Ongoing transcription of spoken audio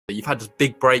You've had this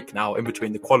big break now in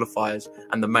between the qualifiers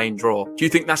and the main draw. Do you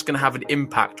think that's going to have an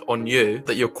impact on you,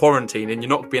 that you're quarantined and you're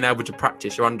not being able to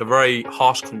practice? You're under very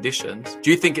harsh conditions.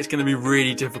 Do you think it's going to be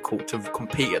really difficult to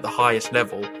compete at the highest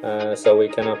level? So we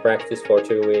cannot practice for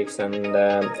 2 weeks, and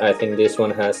I think this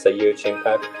one has a huge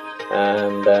impact.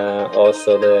 And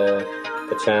also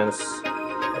the chance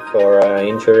for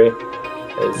injury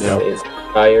is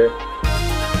higher.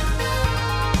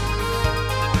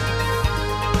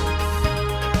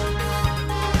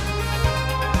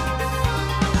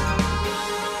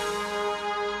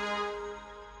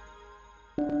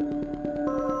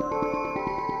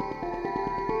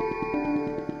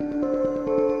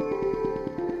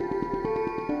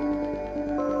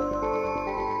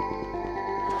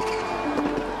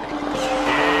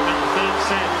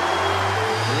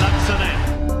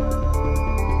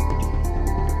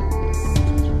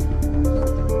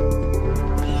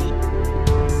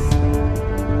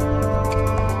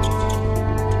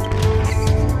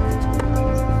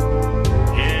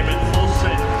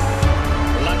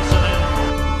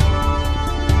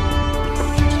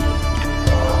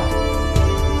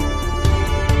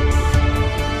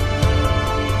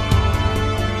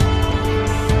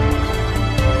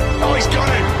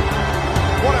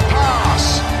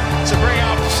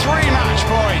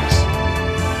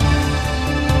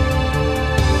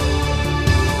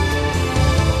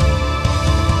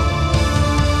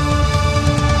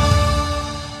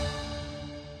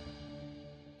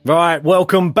 Right,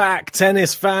 welcome back,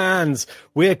 tennis fans.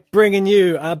 We're bringing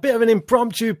you a bit of an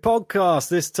impromptu podcast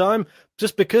this time,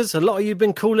 just because a lot of you have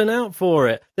been calling out for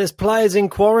it. There's players in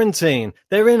quarantine.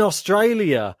 They're in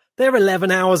Australia. They're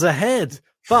 11 hours ahead,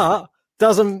 but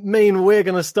doesn't mean we're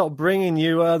going to stop bringing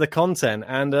you the content.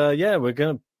 And we're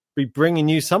going to be bringing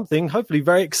you something hopefully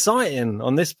very exciting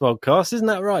on this podcast. Isn't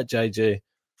that right, JG?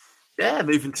 Yeah,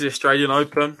 moving to the Australian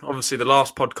Open. Obviously, the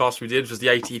last podcast we did was the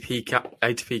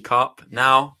ATP Cup.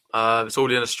 Now, it's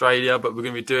all in Australia, but we're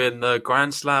going to be doing the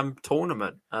Grand Slam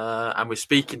tournament. And we're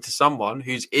speaking to someone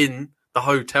who's in the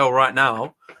hotel right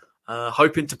now,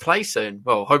 hoping to play soon.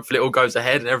 Well, hopefully it all goes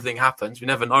ahead and everything happens. We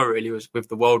never know, really, with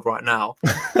the world right now.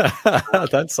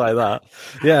 Don't say that.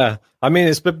 Yeah, I mean,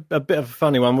 it's a bit of a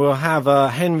funny one. We'll have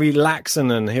Henri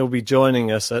Laaksonen. He'll be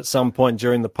joining us at some point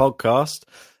during the podcast.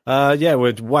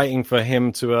 We're waiting for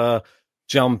him to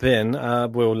jump in.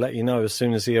 We'll let you know as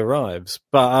soon as he arrives.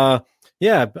 But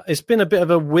it's been a bit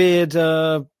of a weird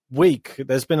week.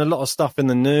 There's been a lot of stuff in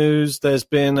the news. There's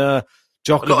been Djokovic.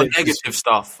 A lot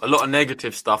of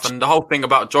negative stuff. And the whole thing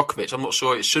about Djokovic, I'm not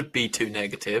sure it should be too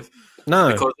negative.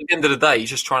 No. Because at the end of the day, he's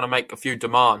just trying to make a few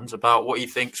demands about what he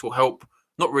thinks will help,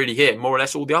 not really him, more or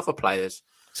less all the other players.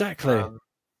 Exactly.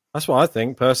 That's what I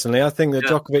think, personally. I think that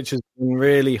Djokovic has been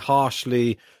really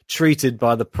harshly treated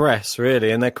by the press,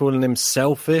 really, and they're calling him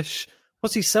selfish.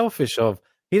 What's he selfish of?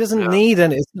 He doesn't need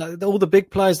any. All the big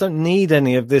players don't need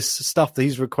any of this stuff that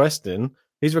he's requesting.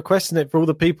 He's requesting it for all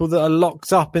the people that are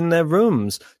locked up in their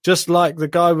rooms, just like the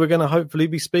guy we're going to hopefully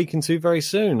be speaking to very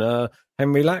soon,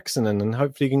 Henri Laaksonen, and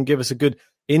hopefully he can give us a good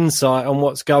insight on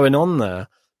what's going on there.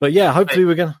 But yeah, hopefully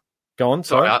we're going to... Go on,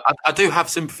 sorry. I do have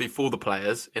sympathy for the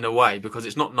players in a way, because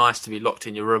it's not nice to be locked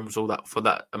in your rooms all that for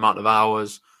that amount of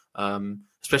hours,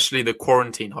 especially the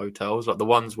quarantine hotels, like the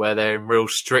ones where they're in real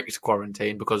strict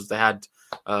quarantine because they had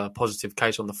a positive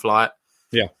case on the flight.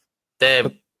 Yeah.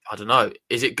 I don't know.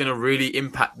 Is it going to really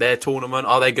impact their tournament?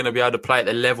 Are they going to be able to play at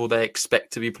the level they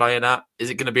expect to be playing at? Is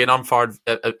it going to be an unfair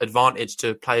advantage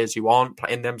to players who aren't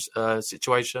in them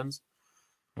situations?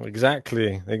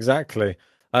 Exactly.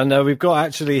 And we've got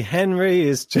actually Henri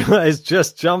has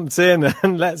just jumped in,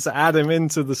 and let's add him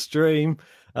into the stream.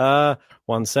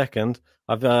 1 second.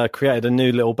 I've created a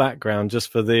new little background just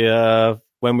for the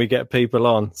when we get people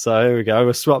on. So here we go.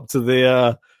 We'll swap to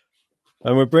the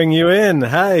and we'll bring you in.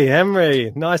 Hey,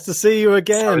 Henri, nice to see you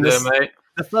again. Mate.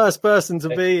 The first person to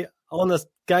be on the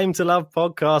Game to Love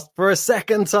podcast for a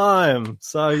second time.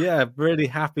 So yeah, really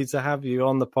happy to have you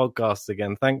on the podcast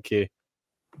again. Thank you.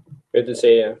 Good to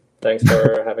see you. Thanks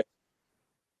for having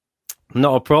me.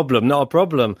 Not a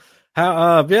problem.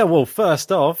 How? Well,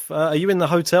 first off, are you in the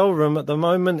hotel room at the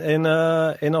moment in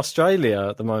Australia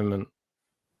at the moment?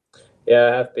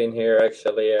 Yeah, I have been here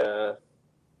actually. A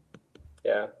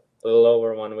little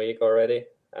over 1 week already.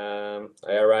 I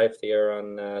arrived here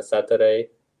on Saturday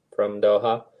from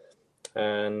Doha,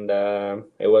 and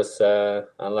it was an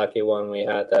unlucky one. We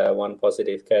had one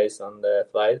positive case on the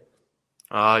flight.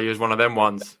 You was one of them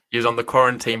ones. You was on the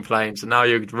quarantine plane, so now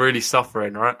you're really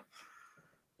suffering, right?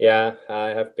 Yeah, I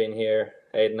have been here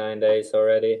 8-9 days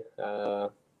already. I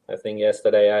think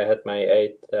yesterday I had my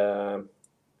 8th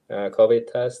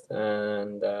COVID test,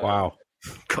 and wow,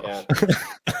 Yeah.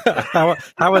 How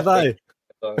are they?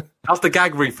 How's the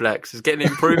gag reflex? Is getting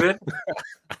improving?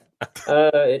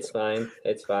 It's fine.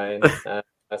 It's fine.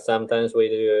 Sometimes we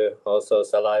do also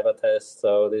saliva tests,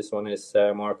 so this one is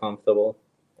more comfortable.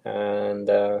 And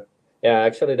yeah,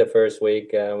 actually, the first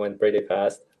week went pretty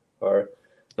fast, or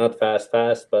not fast,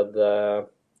 but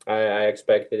I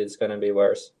expected it's going to be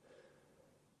worse.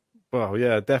 Well,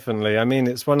 yeah, definitely. I mean,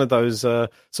 it's one of those sort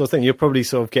of thing. You're probably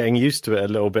sort of getting used to it a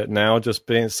little bit now, just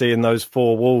seeing those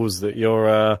four walls that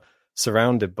you're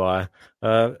surrounded by.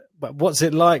 But what's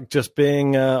it like just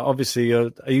being, obviously,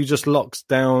 are you just locked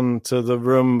down to the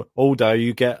room all day?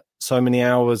 You get so many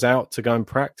hours out to go and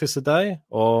practice a day,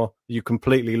 or are you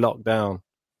completely locked down?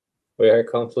 We are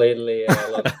completely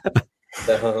locked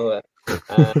down.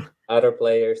 Other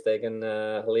players, they can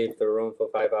leave the room for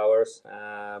 5 hours,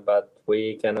 but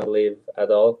we cannot leave at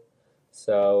all.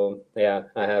 So, yeah,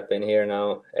 I have been here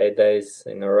now 8 days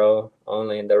in a row,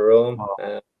 only in the room.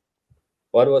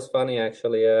 What was funny,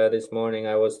 actually, this morning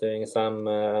I was doing some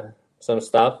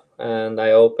stuff, and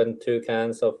I opened 2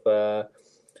 cans of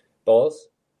balls,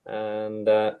 and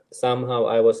somehow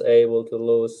I was able to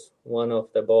lose one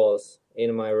of the balls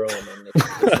in my room.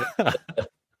 And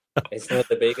it's not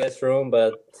the biggest room,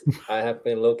 but I have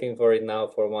been looking for it now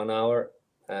for 1 hour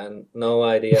and no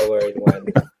idea where it went.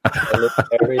 I looked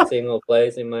every single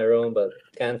place in my room, but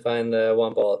can't find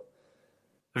one ball.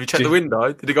 Have you checked the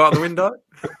window? Did it go out the window?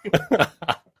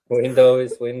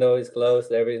 Window is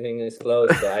closed. Everything is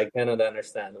closed, so I cannot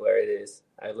understand where it is.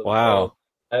 I look wow,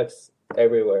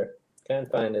 everywhere. Can't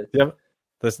find it. Yep.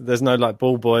 There's no like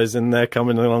ball boys in there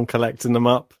coming along collecting them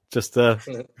up, just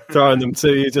throwing them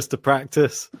to you just to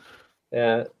practice.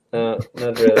 Yeah, no,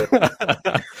 not really.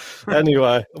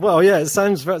 Anyway, well, yeah, it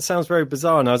sounds very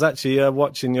bizarre. And I was actually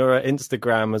watching your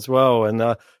Instagram as well,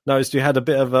 and noticed you had a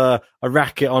bit of a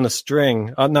racket on a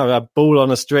string. No, a ball on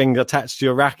a string attached to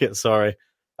your racket. Sorry,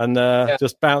 and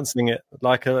just bouncing it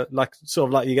like sort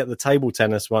of like you get the table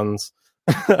tennis ones.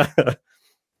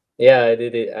 Yeah, I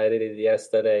did it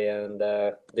yesterday, and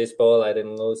this ball I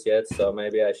didn't lose yet, so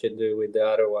maybe I should do with the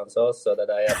other ones also that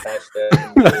I attached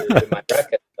to my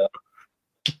racket. So.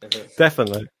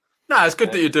 Definitely. No, it's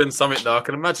good that you're doing something though. I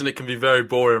can imagine it can be very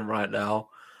boring right now.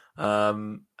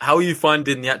 How are you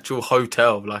finding the actual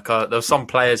hotel? Like, there were some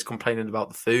players complaining about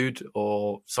the food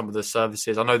or some of the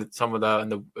services. I know that some of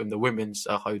in the women's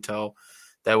hotel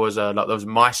there was there was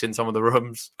mice in some of the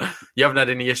rooms. You haven't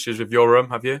had any issues with your room,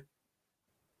 have you?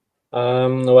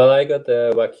 Well, I got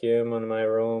the vacuum on my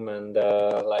room, and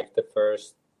like the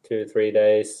first 2-3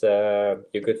 days,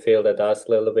 you could feel the dust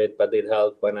a little bit, but it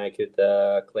helped when I could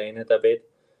clean it a bit.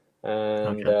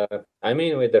 And I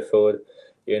mean, with the food,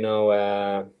 you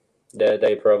know,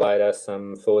 they provide us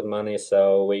some food money,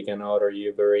 so we can order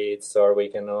Uber Eats or we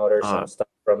can order some stuff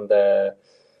from the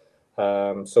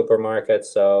supermarket.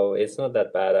 So it's not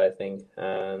that bad, I think.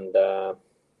 And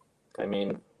I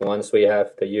mean, once we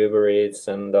have the Uber Eats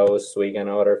and those, we can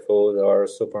order food or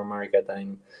supermarket.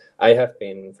 I have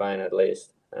been fine at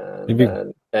least.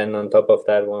 And then on top of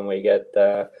that, when we get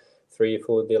 3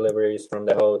 food deliveries from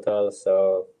the hotel,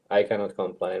 so I cannot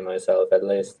complain myself at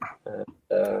least.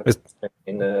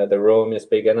 The room is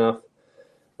big enough,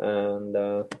 and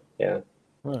yeah.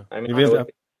 I mean, I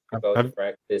would go to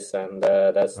practice and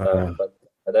that stuff, but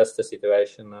that's the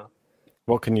situation now.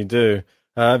 What can you do?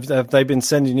 Have they been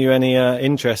sending you any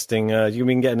interesting? You've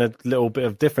been getting a little bit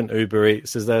of different Uber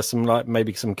Eats. Is there some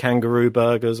maybe some kangaroo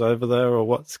burgers over there, or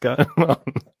what's going on?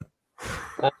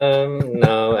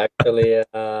 No, actually,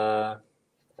 I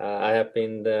have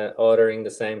been ordering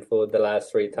the same food the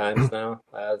last 3 times now.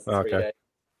 3 days.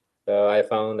 So I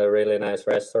found a really nice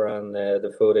restaurant.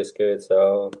 The food is good,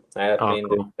 so I have been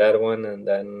doing that one, and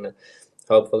then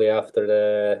hopefully after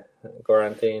the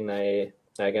quarantine, I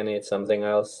can eat something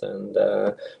else. And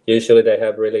usually they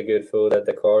have really good food at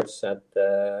the courts at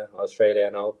the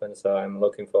Australian Open, so I'm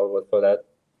looking forward for that.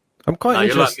 I'm quite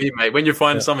interested. You're like me, mate. When you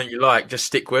find something you like, just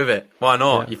stick with it. Why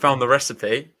not? You found the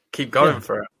recipe, keep going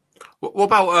for it. What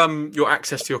about your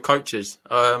access to your coaches?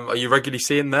 Are you regularly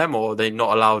seeing them, or are they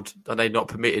not allowed? Are they not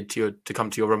permitted to come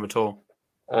to your room at all?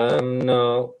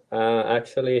 No,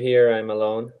 actually here I'm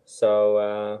alone,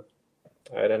 so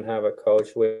I don't have a coach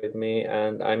with me,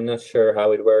 and I'm not sure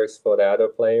how it works for the other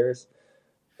players.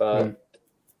 But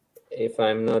if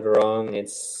I'm not wrong,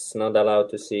 it's not allowed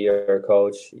to see your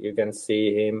coach. You can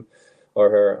see him or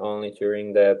her only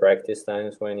during the practice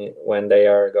times when they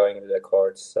are going to the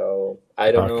courts. So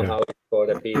I don't know how it's for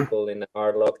the people in the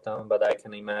hard lockdown, but I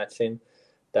can imagine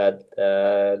that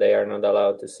they are not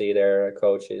allowed to see their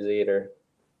coaches either.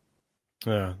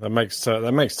 Yeah, that makes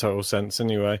total sense.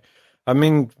 Anyway, I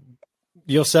mean,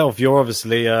 yourself, you're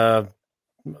obviously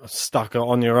stuck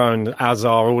on your own, as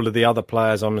are all of the other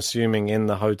players, I'm assuming, in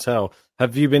the hotel.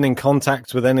 Have you been in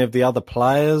contact with any of the other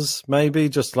players, maybe,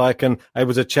 just like, and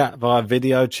able to chat via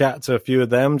video chat to a few of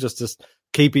them, just to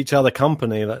keep each other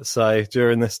company, let's say,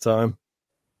 during this time?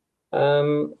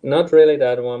 Not really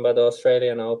that one, but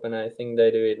Australian Open, I think they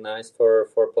do it nice for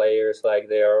players. Like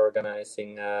they are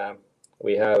organizing.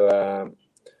 We have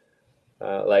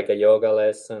like a yoga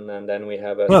lesson, and then we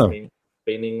have a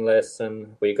spinning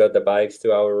lesson. We got the bikes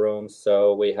to our rooms,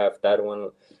 so we have that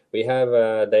one. We have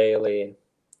daily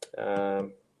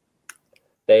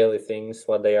things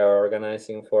what they are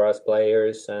organizing for us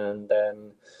players, and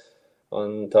then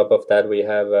on top of that we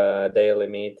have a daily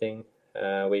meeting.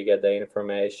 We get the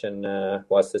information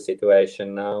what's the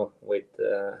situation now with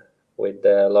the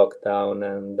lockdown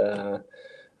and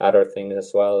other things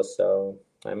as well. So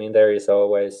I mean, there is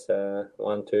always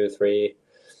 1, 2, 3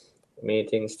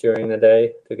 meetings during the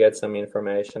day to get some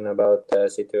information about the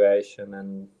situation,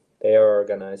 and they are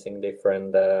organizing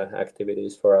different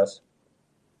activities for us.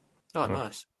 Oh,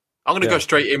 nice. I'm going to go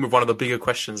straight in with one of the bigger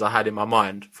questions I had in my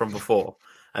mind from before.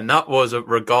 And that was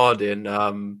regarding,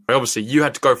 obviously, you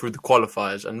had to go through the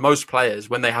qualifiers. And most players,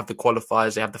 when they have the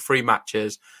qualifiers, they have the 3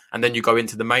 matches, and then you go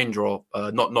into the main draw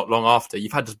not long after.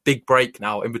 You've had this big break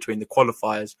now in between the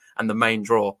qualifiers and the main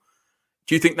draw.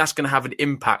 Do you think that's going to have an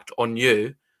impact on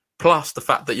you? Plus the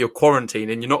fact that you're quarantined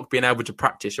and you're not being able to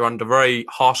practice, you're under very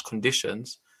harsh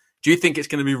conditions. Do you think it's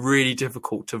going to be really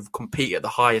difficult to compete at the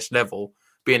highest level,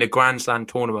 being a Grand Slam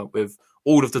tournament with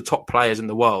all of the top players in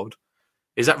the world?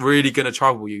 Is that really going to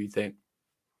trouble you think?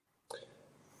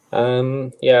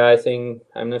 Yeah, I think,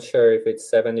 I'm not sure if it's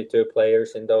 72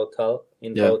 players in total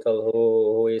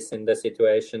who is in the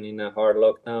situation in a hard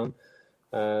lockdown.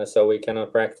 So we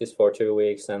cannot practice for 2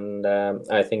 weeks, and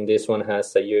I think this one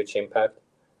has a huge impact.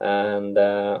 And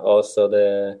also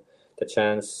the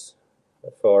chance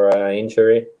for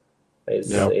injury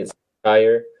is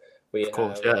higher. Of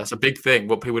course, that's a big thing,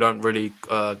 what people don't really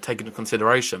take into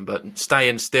consideration. But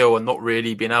staying still and not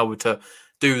really being able to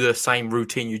do the same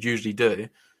routine you'd usually do,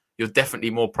 you're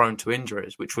definitely more prone to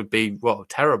injuries, which would be,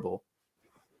 terrible.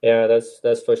 Yeah,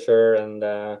 that's for sure. And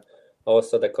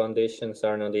also the conditions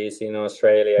are not easy in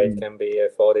Australia. It can be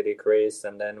 40 degrees,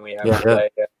 and then we have to play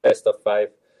a best of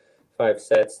five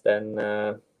sets. Then,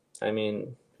 I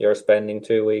mean, you're spending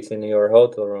 2 weeks in your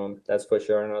hotel room. That's for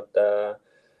sure not the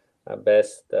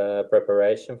best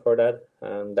preparation for that,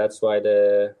 and that's why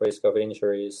the risk of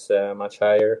injury is much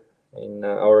higher in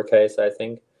our case, I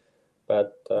think.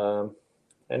 But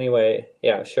anyway,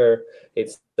 yeah, sure,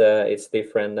 it's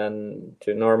different than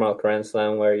to normal Grand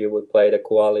Slam where you would play the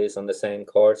qualies on the same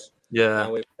course.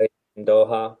 Now we played in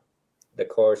Doha, the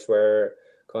course where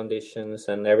conditions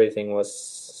and everything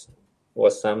was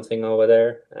something over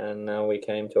there, and now we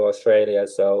came to Australia,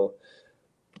 so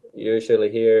usually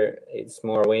here it's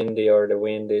more windy, or the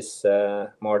wind is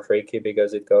more tricky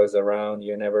because it goes around.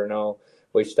 You never know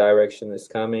which direction is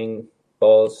coming.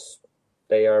 Balls,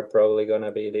 they are probably going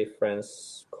to be different.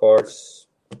 Courts,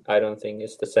 I don't think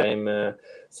it's the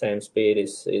same speed.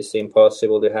 It's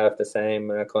impossible to have the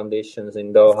same conditions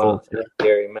in Doha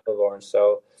here in Melbourne.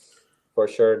 So for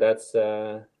sure that's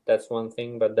one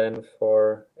thing. But then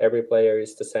for every player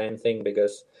it's the same thing,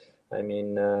 because I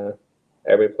mean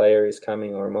every player is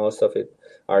coming, or most of it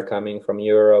are coming from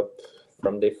Europe,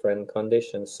 from different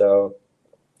conditions. So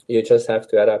you just have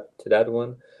to adapt to that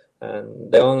one.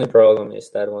 And the only problem is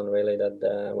that one, really,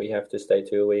 that we have to stay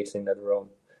 2 weeks in that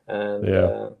room.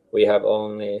 And we have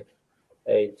only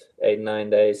 9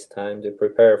 days time to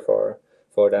prepare for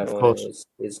that one.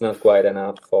 It's not quite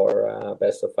enough for a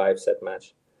best of 5 set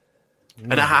match.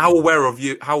 And how aware of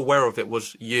it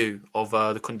was you of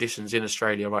the conditions in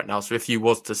Australia right now? So if you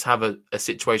was to have a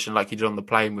situation like you did on the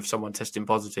plane with someone testing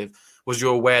positive, was you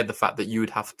aware of the fact that you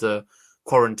would have to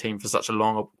quarantine for such a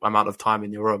long amount of time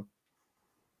in your room?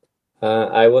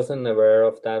 I wasn't aware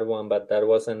of that one, but that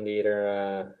wasn't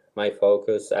either my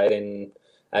focus. I didn't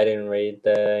read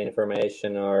the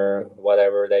information or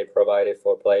whatever they provided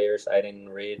for players. I didn't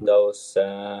read those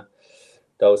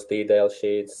detail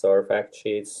sheets or fact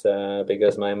sheets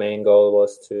because my main goal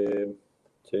was to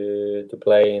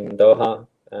play in Doha,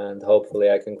 and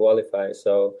hopefully I can qualify.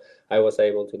 So I was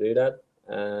able to do that.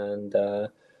 And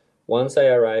once I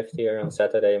arrived here on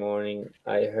Saturday morning,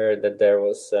 I heard that there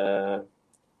was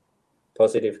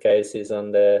positive cases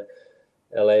on the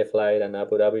LA flight and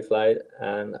Abu Dhabi flight,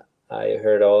 and I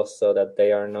heard also that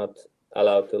they are not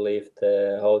allowed to leave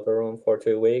the hotel room for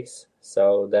 2 weeks.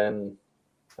 So then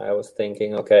I was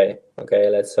thinking, okay,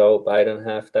 let's hope I don't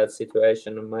have that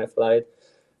situation on my flight.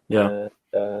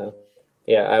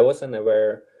 I wasn't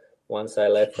aware once I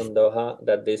left from Doha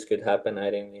that this could happen.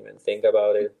 I didn't even think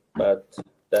about it, but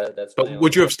that's. But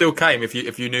would you have still came if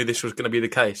you knew this was going to be the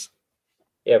case?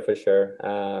 Yeah, for sure.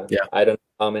 Yeah. I don't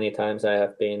know how many times I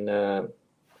have been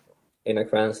in a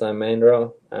Grand Slam main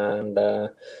draw, and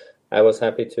I was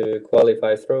happy to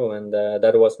qualify through, and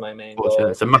that was my main goal.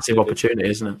 It's a massive opportunity,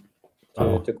 isn't it?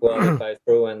 To qualify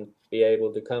through and be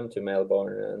able to come to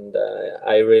Melbourne, and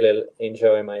I really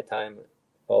enjoy my time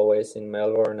always in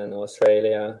Melbourne and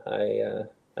Australia.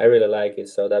 I really like it,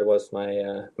 so that was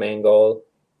my main goal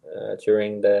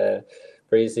during the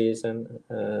preseason,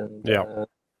 and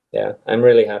yeah, I'm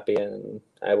really happy, and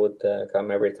I would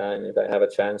come every time if I have a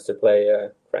chance to play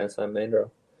a Grand Slam main draw.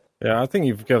 Yeah, I think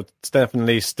you've got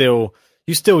definitely still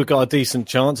got a decent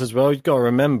chance as well. You've got to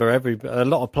remember a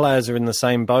lot of players are in the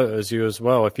same boat as you as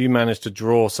well. If you manage to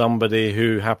draw somebody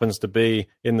who happens to be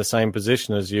in the same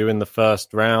position as you in the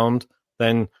first round,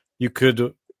 then you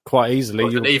could quite easily.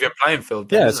 It's an even playing field.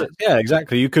 Then, yeah,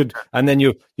 exactly. You could, and then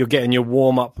you're getting your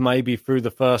warm up maybe through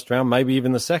the first round, maybe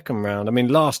even the second round. I mean,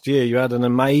 last year you had an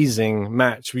amazing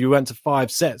match. You went to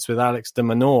 5 sets with Alex de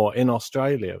Minaur in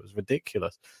Australia. It was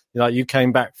ridiculous. Like you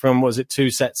came back from 2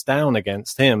 sets down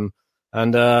against him,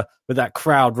 and with that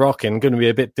crowd rocking, going to be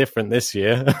a bit different this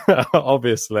year,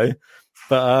 obviously.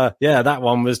 But yeah, that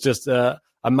one was just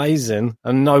amazing,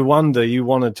 and no wonder you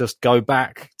want to just go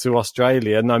back to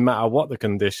Australia no matter what the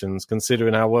conditions,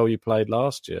 considering how well you played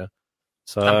last year.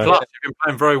 So, and plus, you've been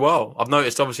playing very well. I've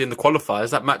noticed, obviously, in the qualifiers,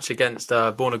 that match against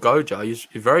Borna Goja is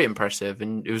very impressive,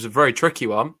 and it was a very tricky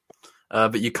one,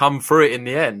 but you come through it in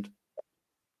the end.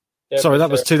 Yeah, sorry, that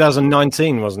was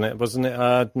 2019, wasn't it? Wasn't it?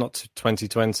 Not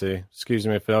 2020. Excuse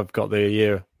me if I've got the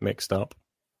year mixed up.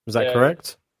 Was that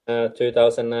correct?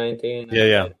 2019.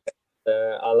 Yeah.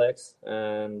 Alex,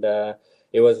 and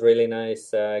it was really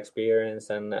nice experience,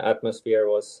 and the atmosphere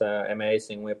was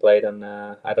amazing. We played on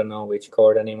I don't know which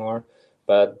court anymore,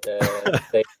 but the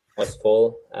stage was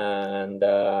full, and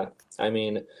I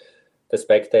mean the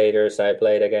spectators. I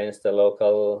played against the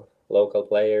local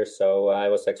players, so I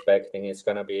was expecting it's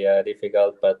gonna be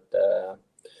difficult, but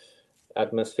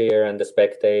atmosphere and the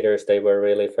spectators, they were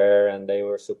really fair, and they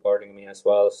were supporting me as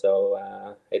well, so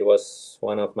it was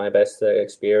one of my best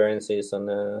experiences on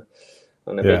a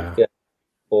big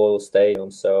full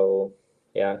stadium. So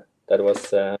yeah, that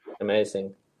was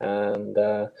amazing. And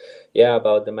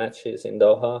about the matches in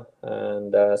Doha,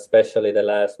 and especially the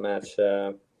last match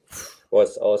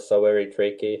was also very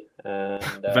tricky, and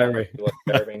it was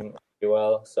serving really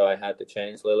well, so I had to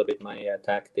change a little bit my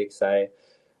tactics.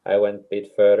 I went a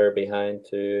bit further behind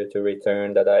to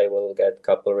return, that I will get a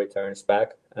couple returns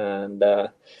back, and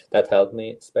that helped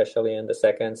me, especially in the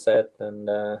second set, and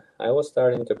I was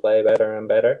starting to play better and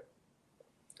better,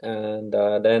 and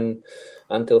then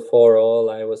until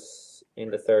 4-all, I was in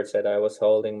the third set, I was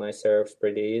holding my serves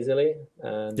pretty easily,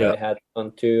 and I had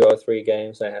on 2 or 3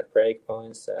 games I had break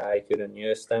points, I couldn't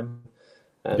use them,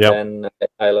 and then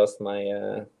I lost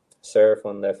my serve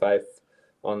on the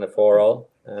 4-all,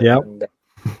 and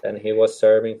and he was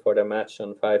serving for the match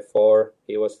on 5-4.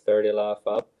 He was 30 love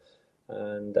up,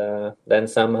 and then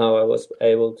somehow I was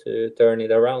able to turn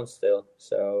it around still.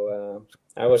 So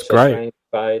I was just trying to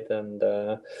fight, and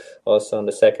also on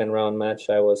the second round match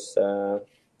I was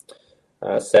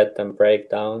set and break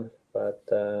down, but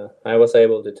I was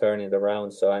able to turn it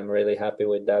around. So I'm really happy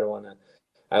with that one.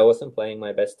 I wasn't playing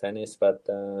my best tennis, but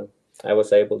I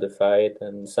was able to fight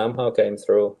and somehow came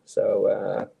through.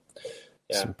 So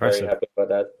very happy about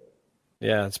that.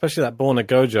 Yeah, especially that Borna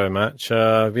Gojo match.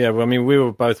 I mean, we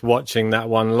were both watching that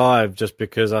one live just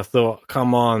because I thought,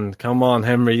 come on,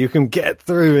 Henri, you can get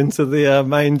through into the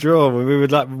main draw. We were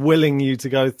like willing you to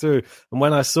go through. And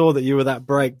when I saw that you were that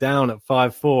breakdown at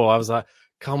 5-4, I was like,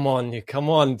 come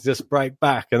on, just break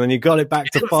back. And then you got it back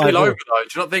to 5-4. Feel over, though. Do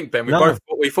you not think, Ben?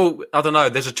 We thought, I don't know,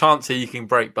 there's a chance here you can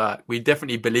break back. We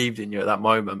definitely believed in you at that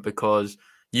moment, because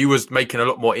you was making a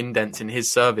lot more indents in his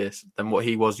service than what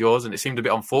he was yours, and it seemed a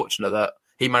bit unfortunate that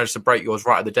he managed to break yours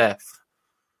right at the death.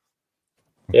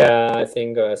 Yeah, I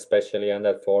think especially on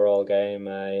that 4-all game,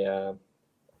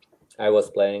 I was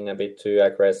playing a bit too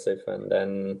aggressive, and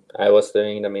then I was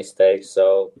doing the mistakes.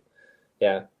 So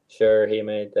yeah, sure, he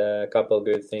made a couple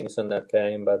good things on that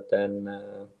game, but then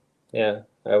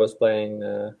I was playing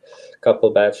a couple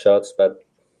bad shots, but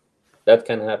that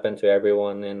can happen to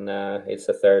everyone. In it's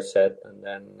a third set, and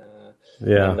then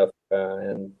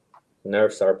and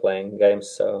nerves are playing games.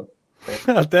 So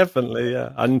definitely, yeah.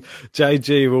 And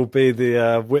JG will be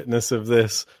the witness of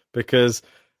this, because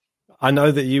I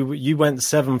know that you went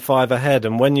 7-5 ahead,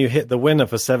 and when you hit the winner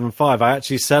for 7-5, I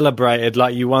actually celebrated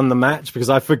like you won the match because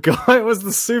I forgot it was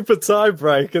the super tie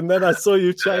break, and then I saw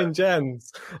you change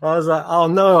ends. I was like, oh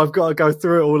no, I've got to go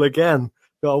through it all again.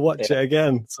 Got to watch it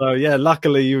again. So yeah,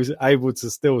 luckily you was able to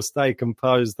still stay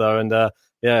composed though, and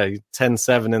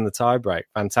 10-7 in the tie break.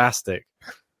 Fantastic.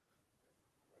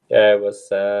 Yeah, it was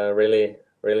really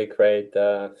great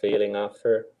feeling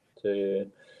after to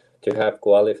have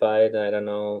qualified. I don't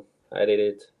know. I did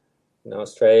it in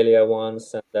Australia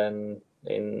once and then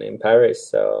in Paris.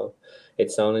 So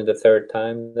it's only the third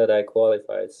time that I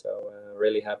qualified. So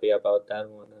really happy about that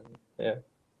one. And, yeah.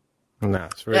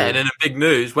 That's really... Yeah, and in the big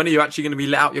news, when are you actually going to be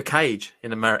let out your cage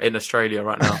in Australia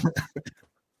right now?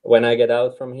 When I get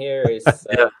out from here is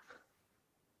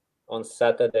on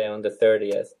Saturday on the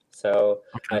 30th. So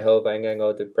okay. I hope I can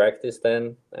go to practice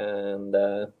then and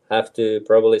have to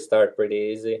probably start pretty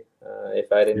easy.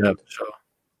 If I didn't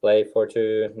play for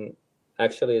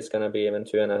actually it's going to be even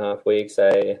 2.5 weeks.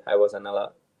 I wasn't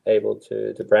able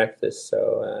to practice.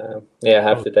 So I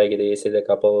have to take it easy the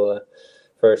couple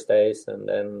first days, and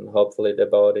then hopefully the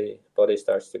body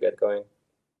starts to get going.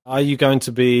 Are you going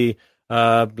to be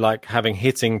like having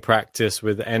hitting practice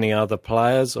with any other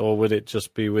players, or would it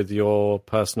just be with your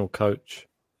personal coach?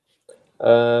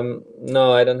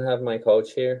 No, I don't have my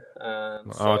coach here.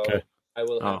 Okay. I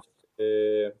will have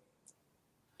to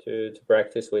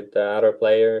practice with the other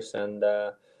players, and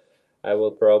I will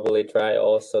probably try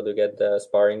also to get the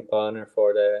sparring partner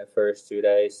for the first 2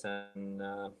 days and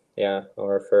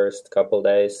or first couple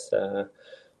days,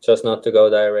 just not to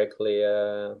go directly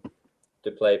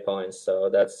to play points. So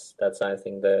that's I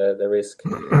think the risk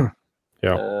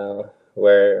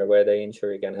where the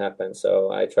injury can happen.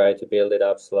 So I try to build it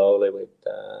up slowly with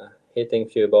hitting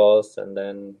few balls and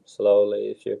then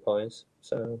slowly a few points.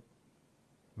 So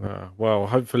well,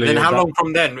 hopefully. And then how long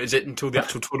from then is it until the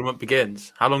actual tournament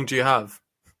begins? How long do you have?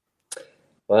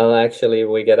 Well, actually,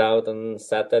 we get out on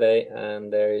Saturday,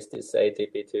 and there is this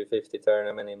ATP 250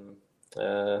 tournament in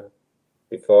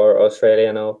before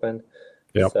Australian Open.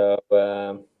 Yep. So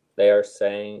they are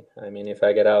saying, I mean, if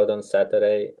I get out on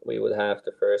Saturday, we would have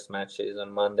the first matches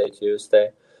on Monday,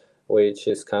 Tuesday, which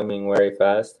is coming very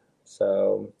fast.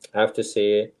 So I have to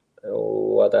see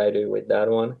what I do with that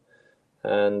one.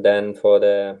 And then for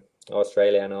the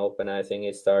Australian Open, I think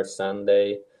it starts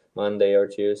Monday or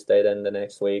Tuesday, then the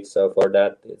next week. So for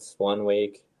that, it's 1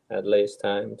 week at least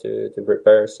time to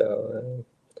prepare. So,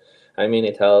 I mean,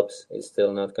 it helps. It's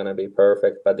still not going to be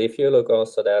perfect. But if you look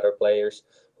also at the other players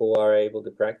who are able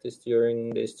to practice during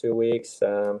these 2 weeks,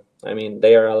 I mean,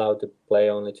 they are allowed to play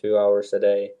only 2 hours a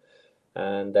day.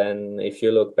 And then if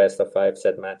you look best of 5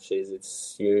 set matches,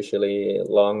 it's usually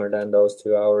longer than those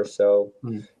 2 hours. So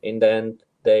in the end,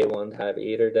 they won't have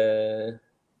either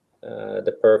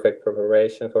the perfect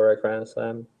preparation for a Grand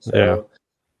Slam. So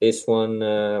this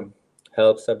one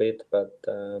helps a bit, but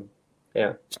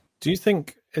Do you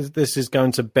think this is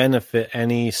going to benefit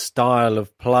any style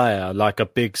of player, like a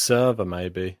big server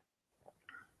maybe?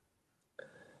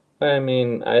 I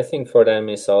mean, I think for them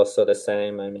it's also the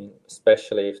same. I mean,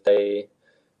 especially if they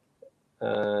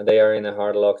are in a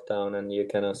hard lockdown and you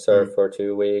cannot serve for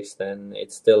 2 weeks, then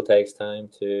it still takes time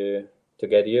to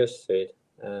get used to it.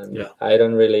 And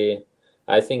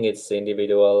I think it's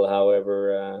individual.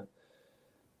 However,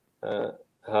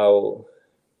 how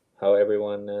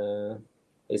everyone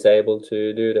is able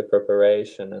to do the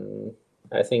preparation, and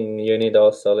I think you need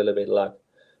also a little bit luck.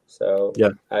 So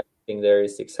I think there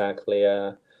is exactly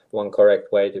one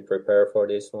correct way to prepare for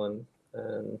this one,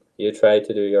 and you try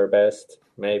to do your best.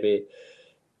 Maybe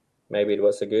it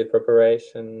was a good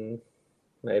preparation,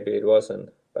 maybe it wasn't.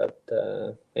 But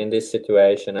in this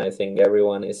situation, I think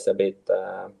everyone is a bit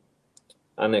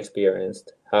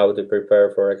unexperienced how to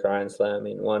prepare for a Grand Slam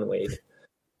in 1 week.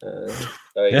 I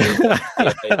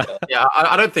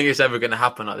don't think it's ever going to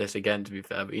happen like this again, to be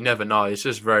fair, but you never know. It's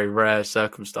just very rare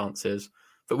circumstances.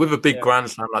 But with a big Grand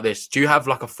Slam like this, do you have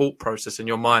like a thought process in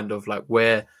your mind of like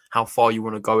how far you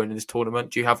want to go in this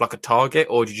tournament? Do you have like a target,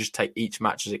 or do you just take each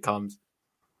match as it comes?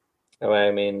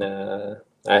 I mean, I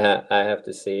have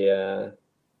to see.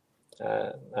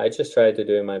 I just try to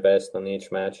do my best on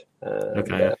each match.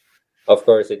 Of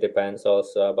course, it depends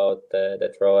also about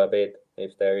the draw a bit.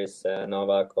 If there is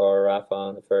Novak or Rafa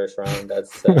on the first round,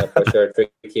 that's for sure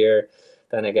trickier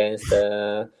than against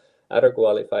the other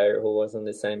qualifier who was in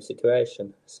the same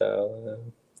situation. So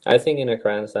I think in a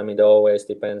Grand Slam, it always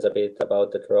depends a bit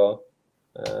about the draw,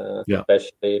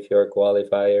 especially if you're a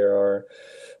qualifier or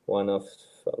one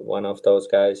of those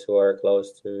guys who are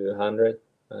close to 100.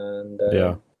 And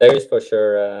there is for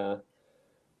sure a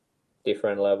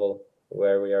different level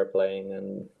where we are playing,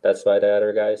 and that's why the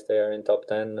other guys, they are in top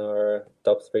 10 or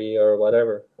top 3 or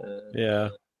whatever. Yeah,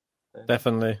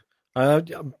 definitely.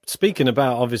 Speaking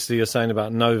about, obviously, you're saying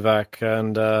about Novak,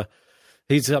 and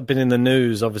he's been in the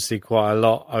news, obviously, quite a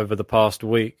lot over the past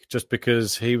week, just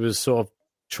because he was sort of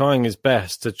trying his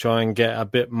best to try and get a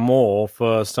bit more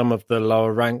for some of the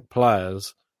lower ranked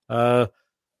players. How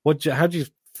do you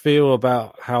feel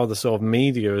about how the sort of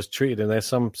media is treated him? There's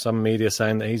some media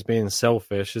saying that he's being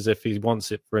selfish, as if he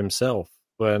wants it for himself,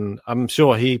 when I'm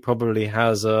sure he probably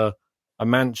has a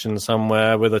mansion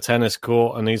somewhere with a tennis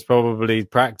court, and he's probably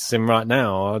practicing right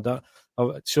now.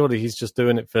 Surely he's just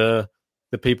doing it for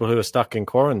the people who are stuck in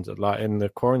quarantine, like in the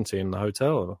quarantine in the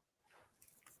hotel.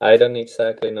 I don't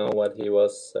exactly know what he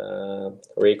was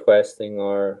requesting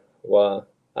or what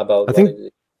about.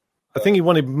 I think he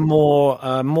wanted more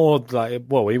like,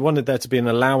 well, he wanted there to be an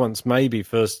allowance maybe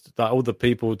for like, all the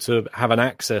people to have an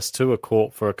access to a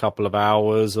court for a couple of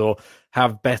hours, or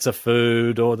have better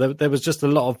food, or there was just a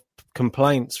lot of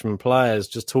complaints from players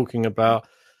just talking about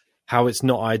how it's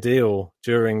not ideal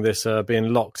during this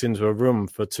being locked into a room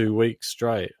for 2 weeks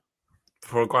straight.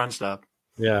 For a Grand Slam.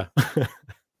 Yeah.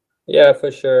 Yeah, for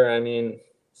sure. I mean,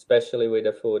 especially with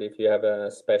the food, if you have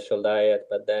a special diet,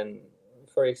 but then,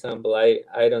 for example, I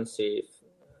don't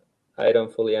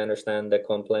fully understand the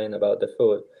complaint about the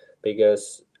food,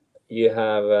 because you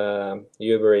have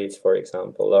Uber Eats, for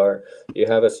example, or you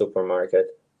have a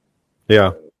supermarket.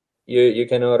 Yeah. You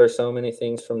can order so many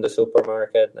things from the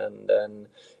supermarket, and then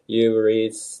Uber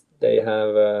Eats, they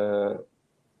have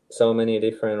so many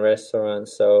different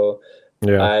restaurants. So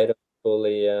yeah. I don't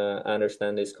fully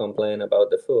understand this complaint about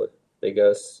the food,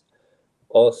 because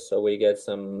also we get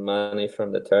some money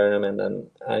from the tournament, and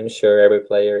I'm sure every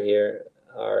player here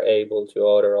are able to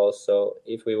order also.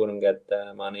 If we wouldn't get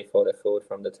the money for the food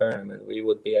from the tournament, we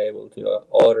would be able to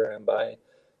order and buy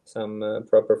some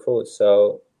proper food.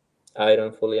 So I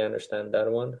don't fully understand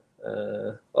that one.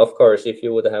 Of course, if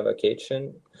you would have a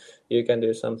kitchen, you can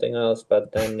do something else,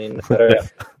 but then in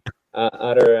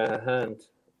other hand,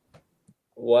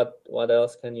 what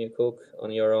else can you cook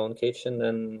on your own kitchen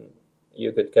than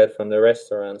you could get from the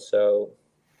restaurant? So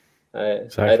I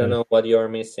don't know what you're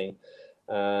missing.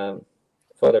 For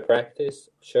the practice,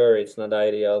 sure, it's not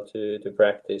ideal to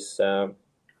practice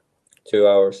 2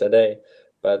 hours a day,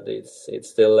 but it's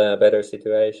still a better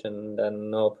situation than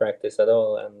no practice at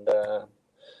all. And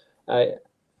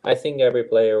I think every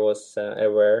player was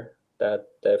aware that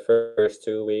the first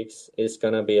 2 weeks is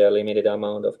gonna be a limited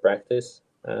amount of practice,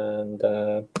 and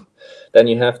then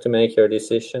you have to make your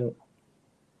decision.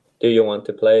 Do you want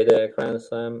to play the Grand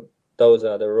Slam? Those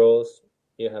are the rules.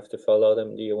 You have to follow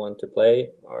them. Do you want to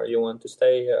play, or you want to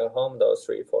stay home those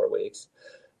 3-4 weeks?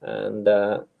 And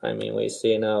I mean, we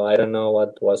see now, I don't know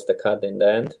what was the cut in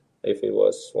the end, if it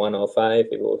was 105,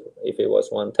 if it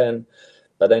was 110.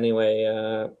 But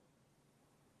anyway,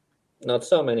 not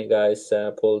so many guys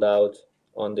pulled out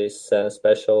on these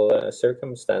special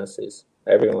circumstances.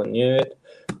 Everyone knew it.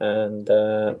 And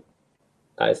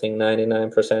I think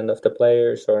 99% of the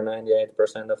players, or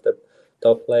 98% of the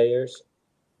top players,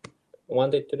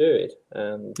 wanted to do it,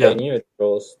 and they knew the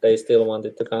rules. They still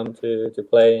wanted to come to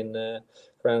play in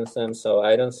Grand Slam, so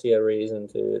I don't see a reason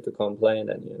to complain.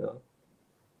 And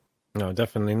no,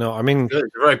 definitely not. I mean, it's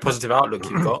a very positive outlook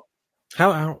you've got.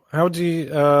 How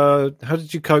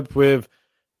did you cope with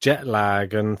jet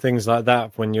lag and things like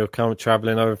that when you're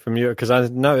traveling over from Europe? Because I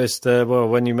noticed,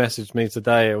 when you messaged me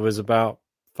today, it was about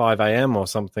 5 a.m. or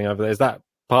something over there. Is that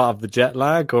part of the jet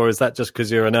lag, or is that just because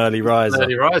you're an early riser?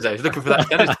 Early riser. He's looking for that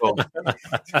tennis ball.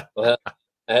 Well,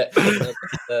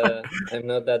 I'm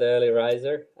not that early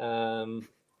riser.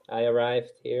 I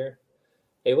arrived here.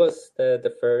 It was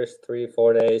the first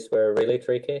 3-4 days were really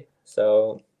tricky.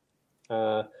 So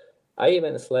I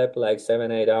even slept like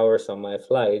 7-8 hours on my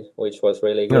flight, which was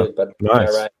really good. But I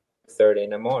arrived at 30 in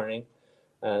the morning,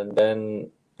 and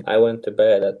then I went to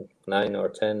bed at 9 or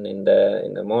 10 in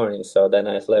the morning. So then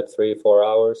I slept 3-4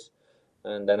 hours,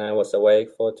 and then I was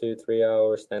awake for 2-3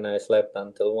 hours. Then I slept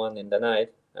until 1 in the night,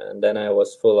 and then I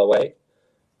was full awake.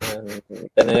 And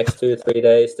the next 2-3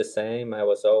 days the same. I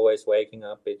was always waking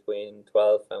up between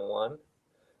 12 and 1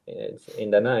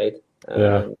 in the night.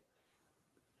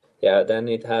 Yeah, then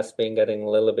it has been getting a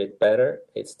little bit better.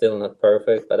 It's still not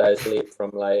perfect, but I sleep from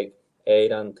like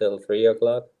 8 until 3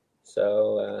 o'clock.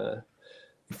 So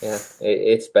yeah,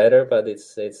 it's better, but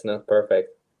it's not perfect.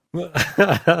 No,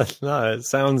 it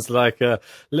sounds like a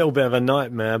little bit of a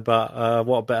nightmare, but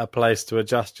what better place to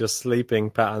adjust your sleeping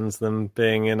patterns than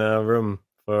being in a room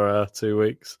for 2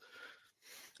 weeks?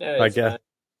 Yeah, I guess.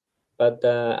 But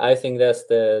I think that's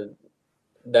the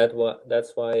that's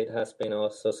why it has been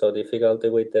also so difficult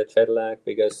with the jet lag,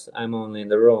 because I'm only in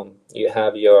the room. You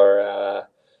have your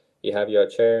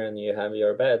chair and you have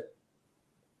your bed.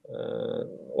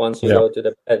 Once you go to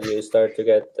the bed, you start to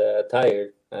get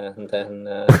tired, and then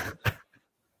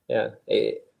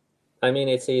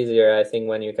it's easier, I think,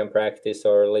 when you can practice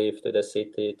or leave to the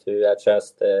city to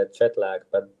adjust the jet lag.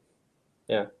 But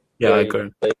I agree.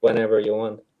 You play whenever you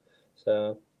want.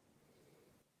 So.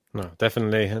 No,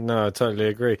 definitely. No, I totally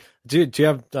agree. Do you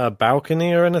have a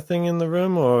balcony or anything in the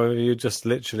room, or are you just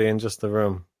literally in just the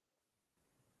room?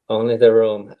 Only the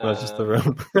room. Just the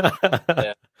room.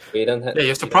 We don't have. Yeah,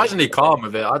 you're surprisingly calm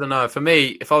with it. I don't know. For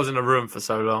me, if I was in a room for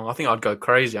so long, I think I'd go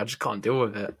crazy. I just can't deal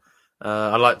with it.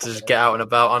 I like to just get out and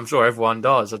about. I'm sure everyone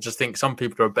does. I just think some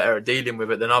people are better at dealing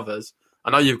with it than others. I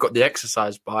know you've got the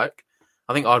exercise bike.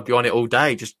 I think I'd be on it all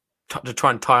day just to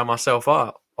try and tire myself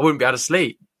out. I wouldn't be able to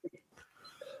sleep.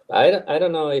 I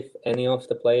don't know if any of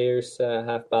the players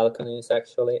have balconies,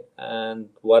 actually. And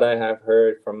what I have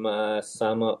heard from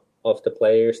some of the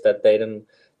players, that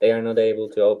they are not able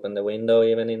to open the window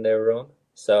even in their room.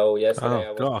 So yesterday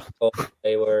I was told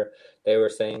they were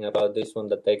saying about this one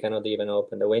that they cannot even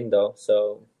open the window.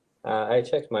 So I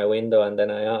checked my window and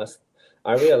then I asked,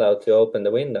 "Are we allowed to open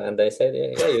the window?" And they said,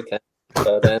 "Yeah, you can."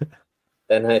 So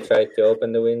then I tried to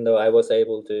open the window. I was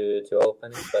able to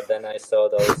open it, but then I saw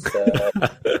those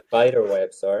spider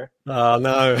webs. Oh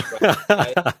no!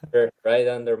 right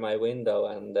under my window,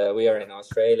 and we are in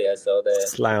Australia, so the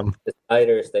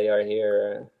spiders, they are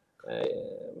here.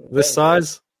 This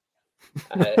size?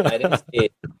 I didn't see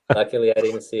it. Luckily, I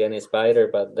didn't see any spider.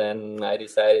 But then I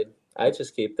decided I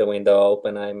just keep the window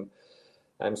open.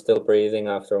 I'm still breathing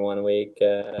after 1 week.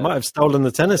 Might have stolen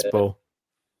the tennis ball.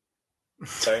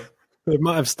 Sorry. It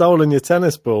might have stolen your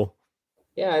tennis ball.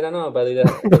 Yeah, I don't know, but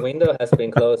the window has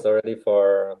been closed already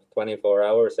for 24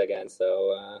 hours again.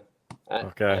 So I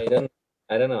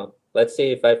don't know. Let's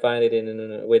see if I find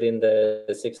it within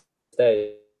the 6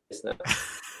 days now.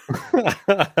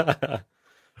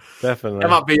 Definitely. That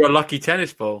might be your lucky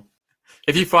tennis ball.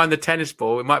 If you find the tennis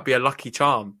ball, it might be a lucky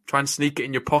charm. Try and sneak it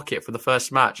in your pocket for the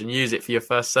first match and use it for your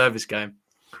first service game.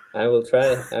 I will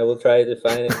try to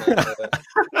find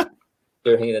it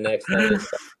during the next day.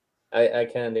 I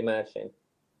can't imagine.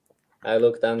 I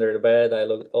looked under the bed. I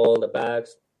looked all the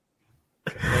bags.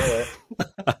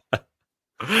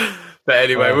 But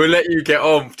anyway, we'll let you get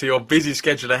on to your busy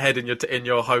schedule ahead in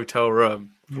your hotel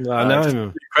room. I know. Just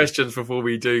a few questions before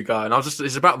we do go, and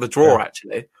it's about the draw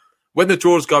actually. When the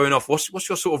draw's going off, what's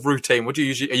your sort of routine? What do you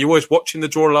usually? Are you always watching the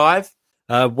draw live?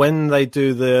 When they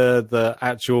do the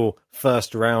actual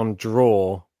first round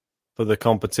draw for the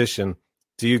competition,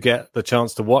 do you get the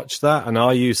chance to watch that? And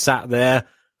are you sat there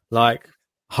like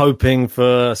hoping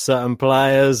for certain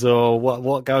players, or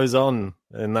what goes on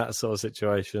in that sort of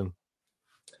situation?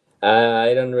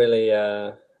 I don't really.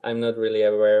 I'm not really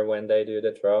aware when they do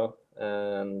the draw,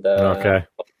 and okay.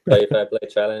 If I play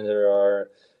Challenger or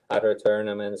other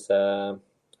tournaments, I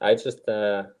just.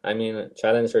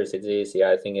 Challengers, it's easy.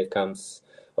 I think it comes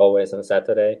always on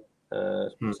Saturday.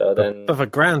 So then, but for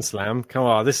Grand Slam, come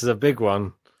on, this is a big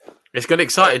one. It's got an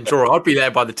exciting draw. I'd be there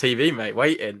by the TV, mate,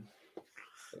 waiting.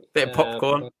 Bit of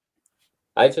popcorn.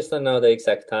 I just don't know the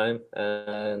exact time,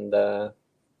 and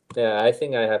I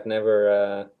think I have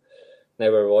never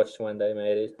watched when they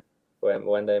made it,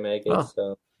 when they make it.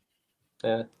 So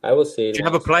I will see. Do you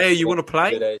have a player you want to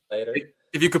play? 2 days later.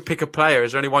 If you could pick a player,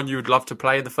 is there anyone you would love to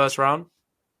play in the first round?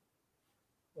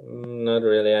 Not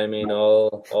really. I mean,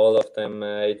 all of them.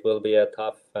 It will be a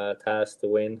tough task to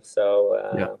win. So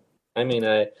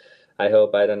I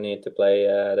hope I don't need to play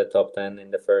the top 10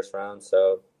 in the first round.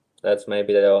 So that's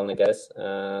maybe the only guess.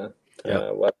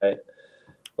 What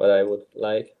I would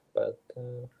like, but.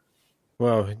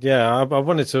 Well, yeah, I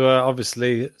wanted to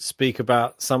obviously speak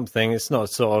about something. It's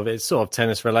sort of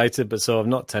tennis related, but sort of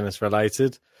not tennis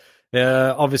related.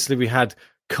 Obviously, we had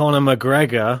Conor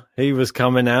McGregor. He was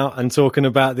coming out and talking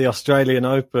about the Australian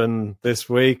Open this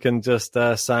week, and just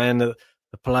saying that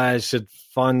the players should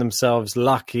find themselves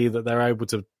lucky that they're able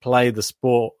to play the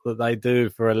sport that they do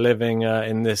for a living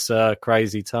in this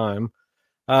crazy time.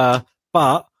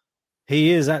 But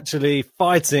he is actually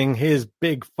fighting his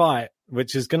big fight,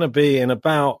 which is going to be in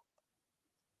about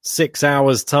 6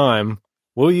 hours' time.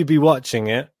 Will you be watching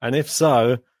it? And if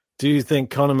so, do you think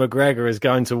Conor McGregor is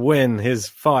going to win his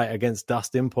fight against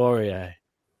Dustin Poirier?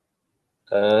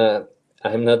 I'm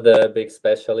not the big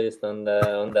specialist on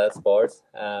that sport.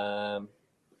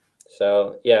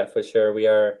 So yeah, for sure, we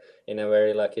are in a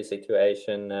very lucky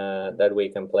situation that we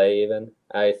can play even.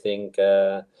 I think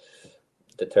the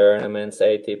tournaments,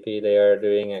 ATP, they are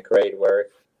doing a great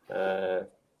work.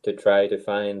 to try to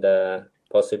find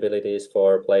possibilities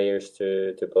for players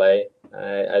to play.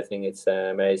 I think it's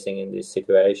amazing in this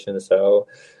situation. So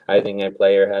I think a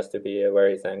player has to be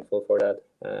very thankful for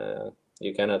that.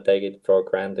 You cannot take it for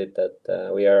granted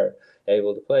that we are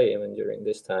able to play even during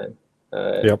this time.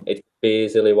 It could be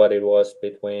easily what it was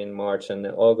between March and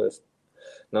August.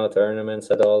 No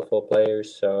tournaments at all for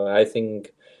players. So I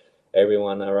think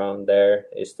everyone around there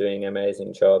is doing an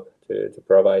amazing job to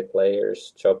provide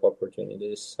players job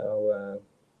opportunities. So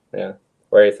yeah,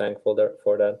 very thankful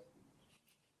for that.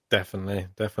 Definitely.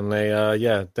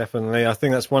 Yeah, definitely. I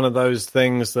think that's one of those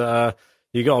things that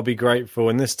you got to be grateful.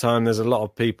 In this time, there's a lot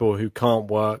of people who can't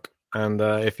work. And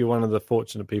if you're one of the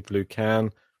fortunate people who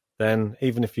can, then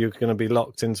even if you're going to be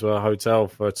locked into a hotel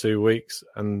for 2 weeks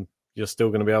and you're still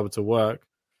going to be able to work,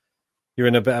 you're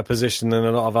in a better position than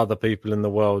a lot of other people in the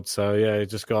world. So, yeah, you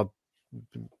just got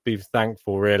to be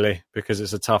thankful, really, because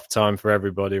it's a tough time for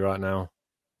everybody right now.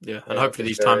 Yeah, and hopefully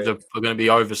these times are going to be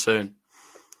over soon.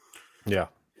 Yeah.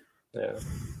 Yeah.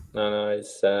 No,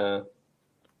 it's...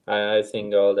 I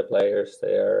think all the players,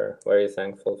 they are very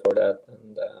thankful for that.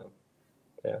 And,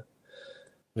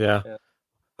 yeah.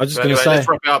 I was just going to say... Let's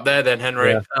wrap it up there then,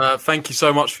 Henri. Yeah. Thank you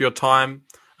so much for your time.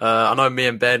 I know me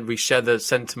and Ben, we share the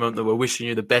sentiment that we're wishing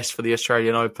you the best for the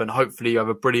Australian Open. Hopefully you have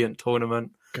a brilliant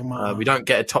tournament. Come on. We don't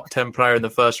get a top 10 player in the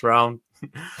first round.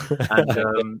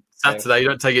 And Saturday, you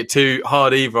don't take it too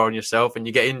hard either on yourself and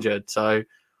you get injured. So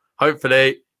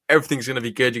hopefully everything's going to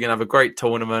be good. You're going to have a great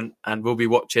tournament and we'll be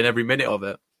watching every minute of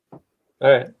it.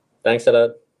 All right. Thanks a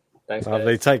lot. Thanks,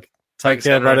 lovely. Guys. Take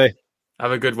care, buddy.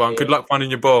 Have a good one. Good luck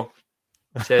finding your ball.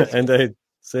 Cheers. Indeed.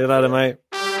 See you later, mate.